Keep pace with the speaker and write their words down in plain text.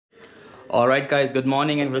Alright guys, good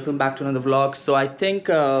morning and welcome back to another vlog. So I think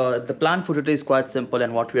the plan for today is quite simple,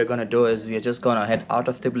 and what we are going to do is we are just going to head out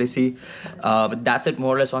of Tbilisi. But that's it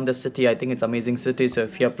more or less on this city. I think it's an amazing city. So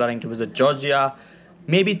if you're planning to visit Georgia,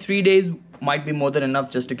 maybe 3 days might be more than enough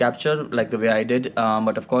just to capture like the way I did.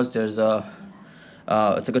 But of course there's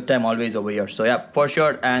it's a good time always over here. So yeah, for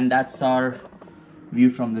sure. And that's our view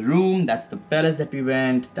from the room. That's the palace that we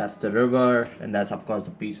went, that's the river, and that's of course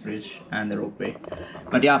the peace bridge and the ropeway.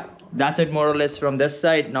 But yeah, that's it more or less from this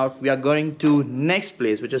side. Now we are going to next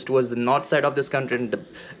place, which is towards the north side of this country, and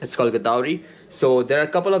it's called Gudauri. So there are a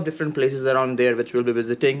couple of different places around there which we'll be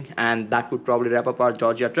visiting, and that would probably wrap up our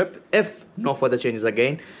Georgia trip if no further changes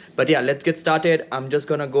again. But yeah, let's get started. I'm just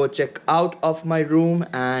gonna go check out of my room,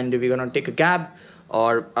 and we're gonna take a cab,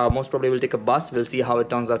 or most probably we'll take a bus. We'll see how it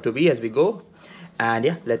turns out to be as we go. And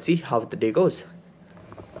yeah, let's see how the day goes.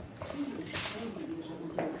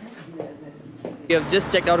 We have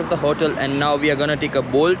just checked out of the hotel, and now we are gonna take a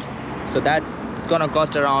Bolt. So that's gonna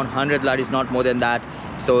cost around 100 laris, not more than that.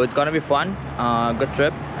 So it's gonna be fun, good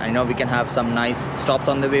trip. I know we can have some nice stops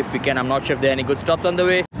on the way if we can. I'm not sure if there are any good stops on the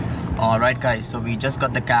way. Alright guys, so we just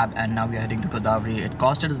got the cab and now we are heading to Gudauri. It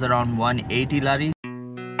costed us around 180 laris.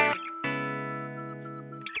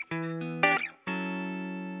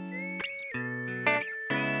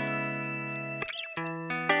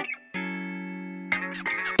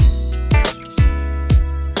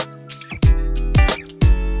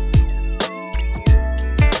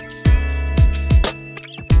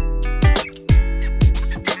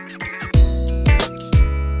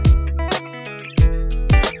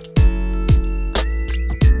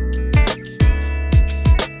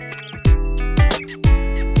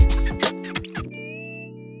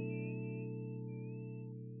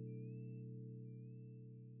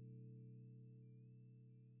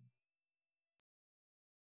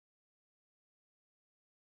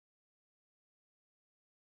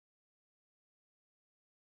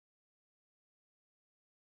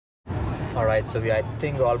 Alright, so we I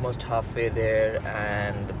think we're almost halfway there,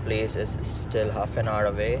 and the place is still half an hour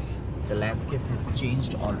away. The landscape has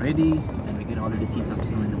changed already, and we can already see some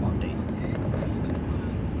snow in the mountains.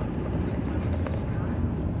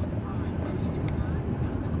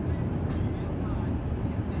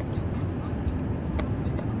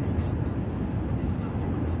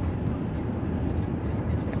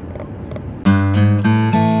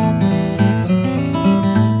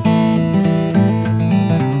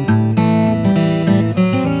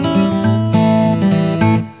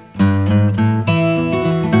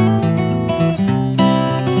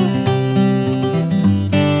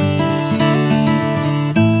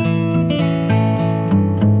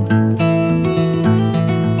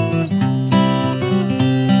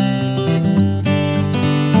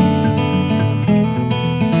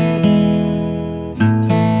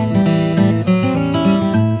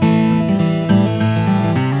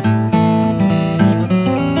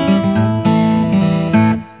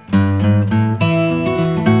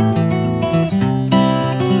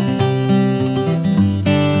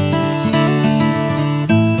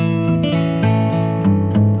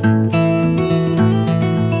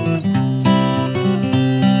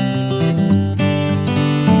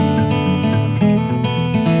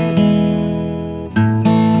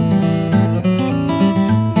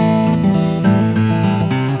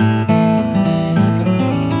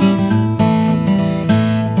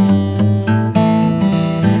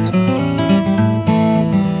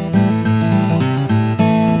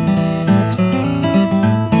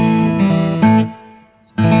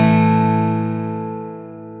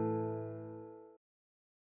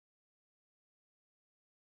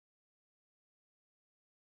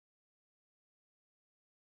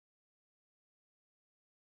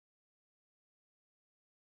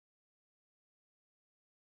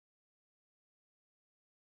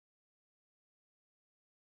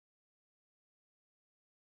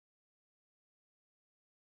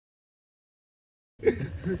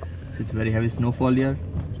 It's very heavy snowfall here.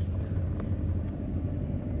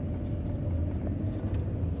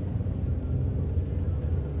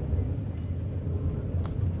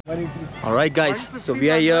 Alright guys, so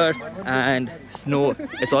we are here and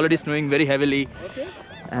it's already snowing very heavily,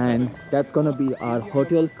 and that's gonna be our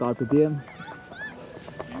hotel, Carpe Diem,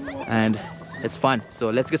 and it's fun.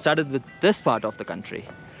 So let's get started with this part of the country.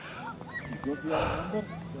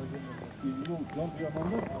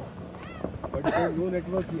 But there is no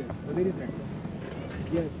network here. So there is network.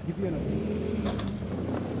 Yes, give you a number.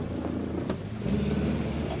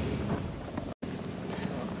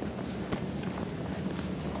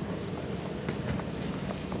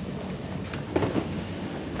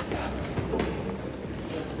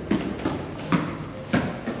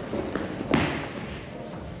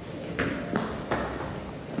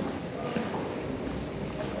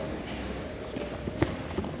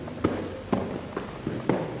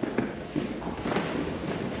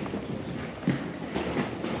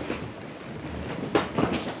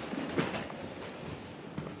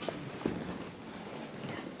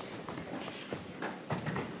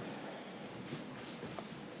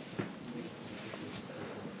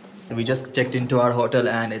 we just checked into our hotel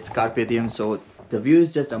and it's carpe diem, so the view is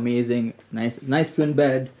just amazing. It's nice twin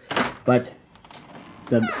bed, but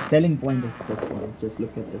the selling point is this one. Just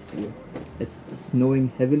look at this view. It's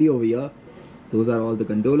snowing heavily over here. Those are all the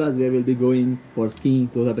gondolas where we'll be going for skiing.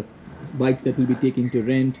 Those are the bikes that we'll be taking to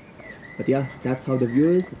rent. But yeah, that's how the view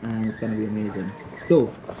is, and it's gonna be amazing.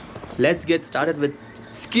 So let's get started with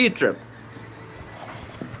ski trip.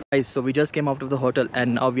 Guys, so we just came out of the hotel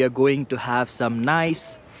and now we are going to have some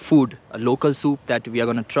nice food, a local soup that we are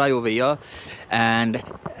going to try over here, and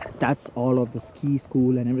that's all of the ski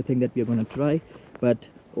school and everything that we are going to try. But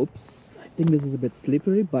oops, I think this is a bit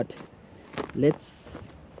slippery, but let's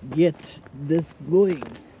get this going.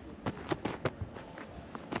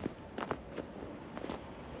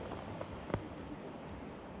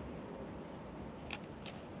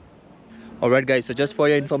 Alright guys, so just for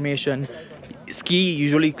your information, ski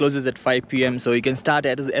usually closes at 5 p.m. so you can start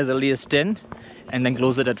at as early as 10 and then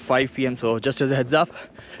close it at 5 p.m. so just as a heads up.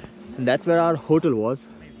 And that's where our hotel was,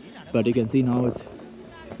 but you can see now it's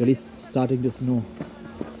really starting to snow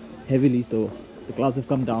heavily, so the clouds have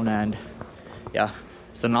come down. And yeah,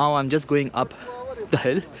 so now I'm just going up the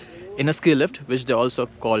hill in a ski lift, which they also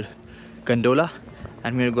call gondola,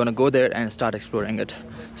 and we're gonna go there and start exploring it.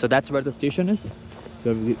 So that's where the station is,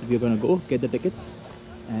 where we're gonna go get the tickets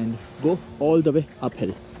and go all the way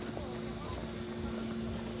uphill.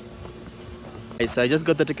 So I just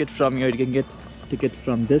got the ticket from here. You can get ticket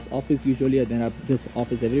from this office usually, and then this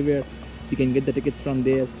office everywhere, so you can get the tickets from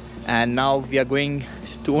there. And now we are going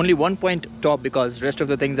to only one point top because rest of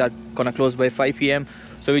the things are gonna close by 5 p.m.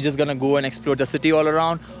 so we're just gonna go and explore the city all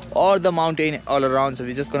around or the mountain all around. So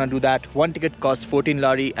we're just gonna do that. One ticket costs 14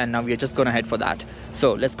 lari, and now we're just gonna head for that.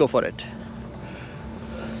 So let's go for it.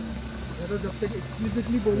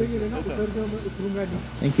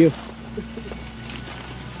 Thank you.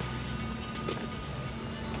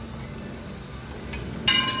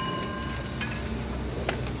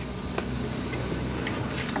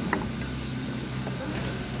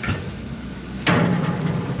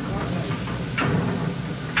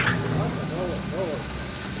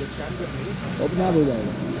 अपने आप हो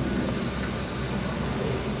जाएगा.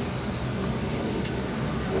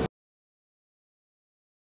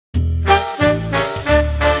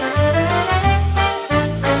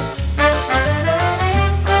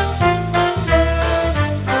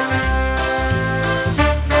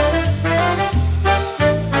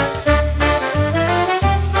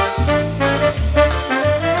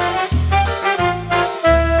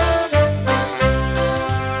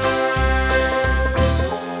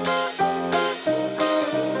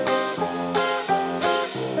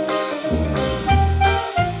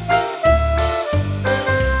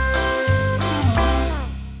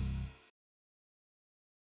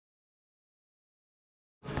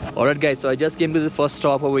 Alright guys, so I just came to the first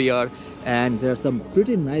stop over here, and there are some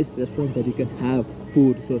pretty nice restaurants that you can have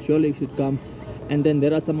food, so surely you should come. And then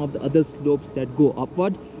there are some of the other slopes that go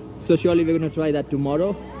upward, so surely we're gonna try that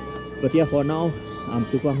tomorrow. But yeah, for now I'm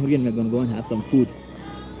super hungry and we're gonna go and have some food,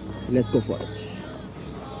 so let's go for it.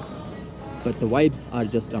 But the vibes are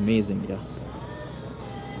just amazing. Yeah.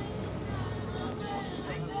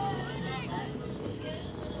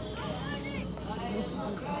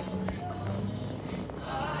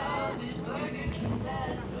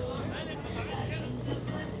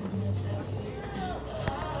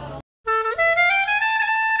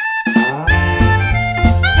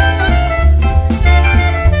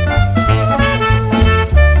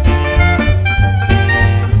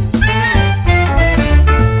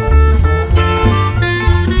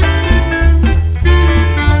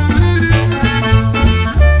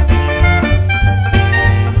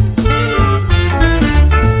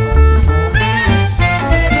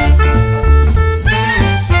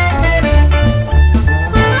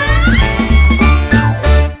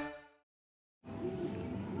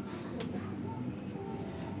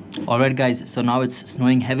 Alright guys, so now it's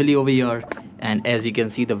snowing heavily over here, and as you can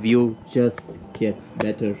see, the view just gets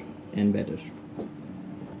better and better.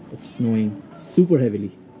 It's snowing super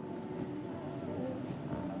heavily,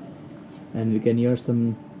 and we can hear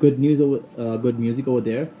some good music over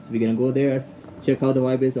there. So we're gonna go there, check how the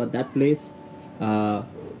vibe is at that place. The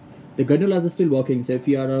gondolas are still working, so if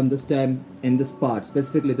you are around this time in this part,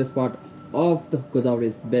 specifically this part of the Gudauri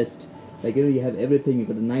is best. Like, you know, you have everything, you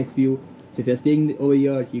got a nice view. So if you're staying over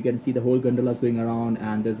here, you can see the whole gondolas going around,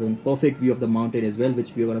 and there's a perfect view of the mountain as well,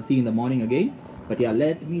 which we're gonna see in the morning again. But yeah,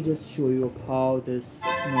 let me just show you how this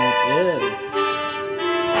snow is.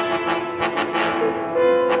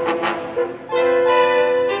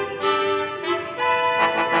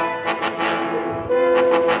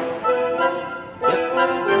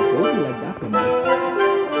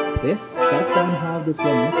 So yes,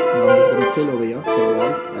 chill over here for a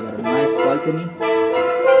while. I got a nice balcony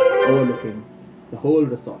overlooking the whole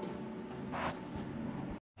resort.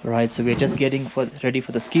 Right, so we're just getting ready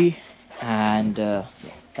for the ski, and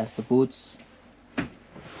that's the boots.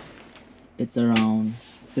 It's around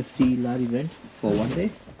 50 lari rent for one day,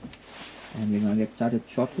 and we're gonna get started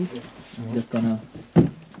shortly. I'm just gonna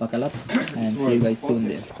buckle up and see you guys soon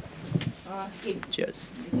there. Cheers.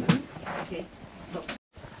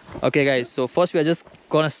 Okay guys, so first we are just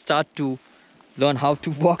gonna start to learn how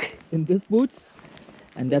to walk in these boots,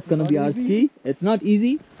 and that's gonna be our ski. It's not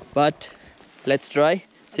easy, but let's try.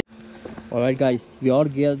 Alright guys, we are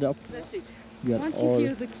geared up. We are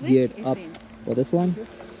all geared up for this one,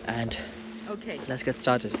 and let's get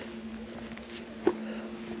started.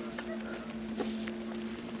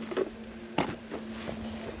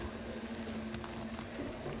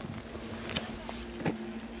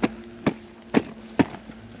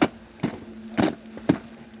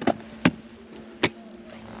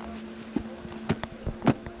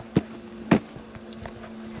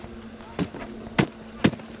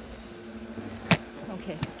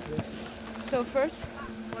 Okay. So first,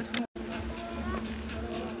 what?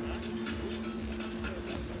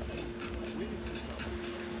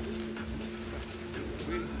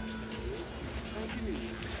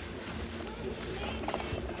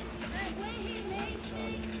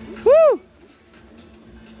 Woo!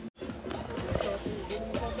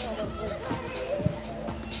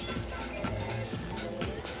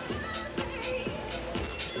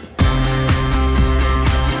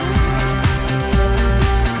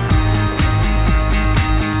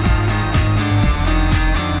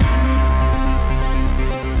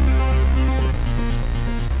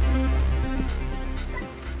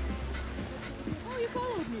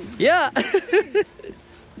 Yeah.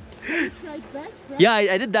 Yeah,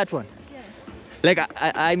 I did that one. Yeah. Like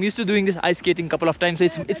I'm used to doing this ice skating a couple of times, so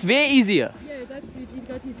it's way easier. Yeah, that's it. It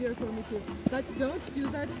got easier for me too. But don't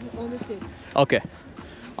do that on the steep. Okay.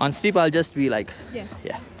 On steep, I'll just be like, Yeah.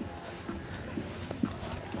 yeah.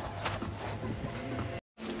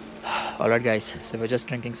 Alright guys, so we're just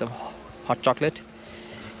drinking some hot chocolate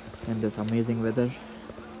in this amazing weather.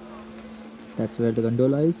 That's where the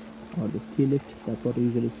gondola is, or the ski lift, that's what we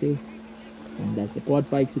usually say. And that's the quad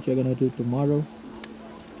bikes which we're gonna do tomorrow.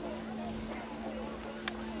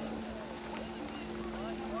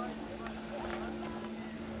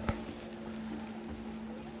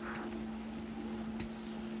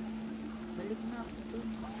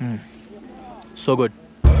 So good.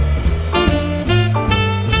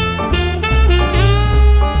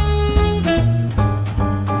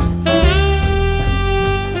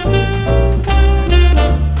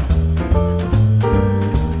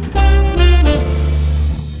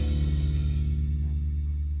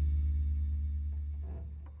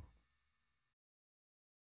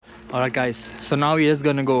 Alright guys, so now we're just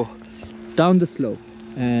gonna go down the slope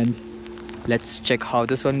and let's check how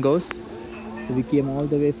this one goes. So we came all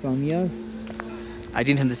the way from here. I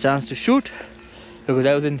didn't have the chance to shoot because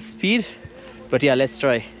I was in speed, but yeah, let's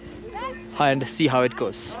try and see how it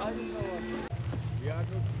goes.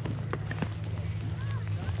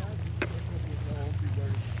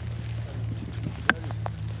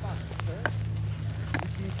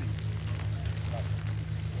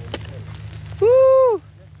 Woo!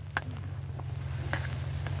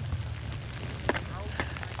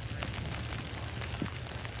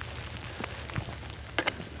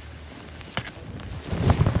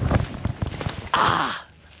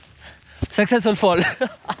 Successful fall.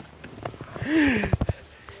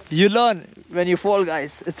 You learn when you fall,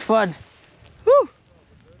 guys. It's fun. Woo!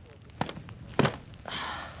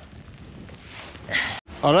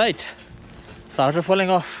 All right. So after falling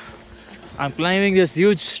off, I'm climbing this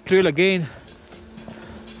huge trail again.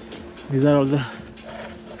 These are all the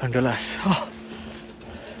gondolas. Oh.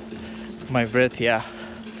 My breath, yeah.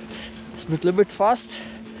 It's a little bit fast,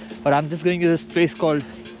 but I'm just going to this place called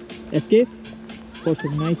Escape for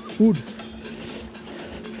some nice food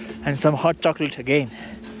and some hot chocolate again.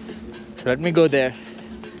 So let me go there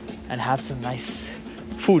and have some nice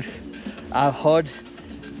food. I've heard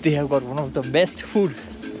they have got one of the best food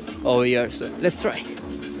over here, so let's try.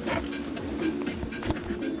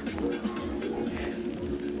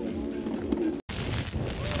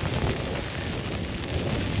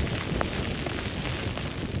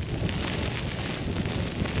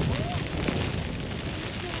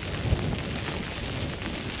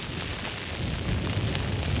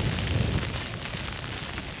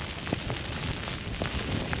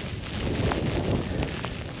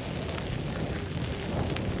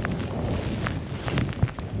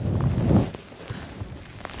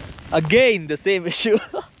 Again, the same issue.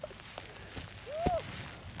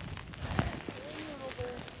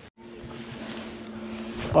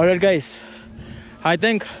 Alright guys, I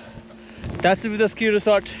think that's it with the ski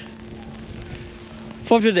resort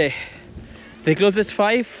for today. They close at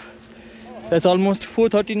 5. It's almost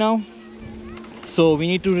 4:30 now, so we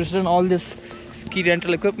need to return all this ski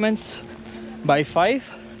rental equipments by 5.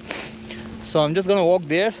 So I'm just gonna walk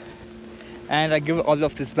there and I give all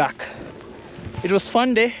of this back. It was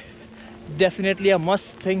fun day, definitely a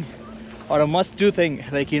must thing or a must do thing.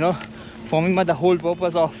 Like, you know, for me, the whole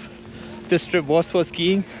purpose of this trip was for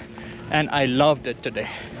skiing, and I loved it today.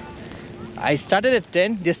 I started at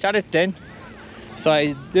 10, they started at 10, so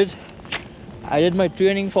I did my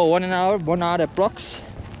training for 1 hour approx,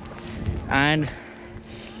 and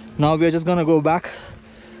now we're just gonna go back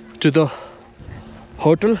to the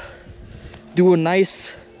hotel, do a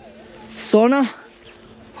nice sauna,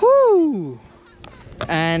 whoo,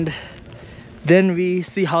 and then we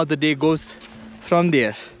see how the day goes from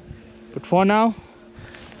there. But for now,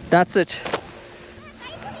 that's it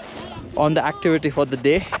on the activity for the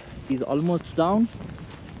day. He's almost down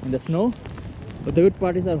in the snow, but the good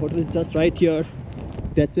part is our hotel is just right here.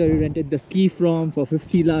 That's where we rented the ski from for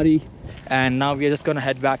 50 lari, and now we are just gonna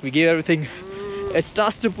head back. We gave everything. It's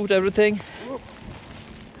tough to put everything.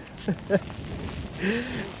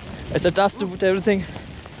 It's a task to put everything,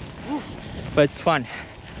 but it's fun.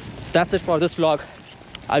 So that's it for this vlog.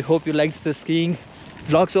 I hope you liked the skiing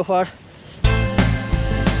vlog so far.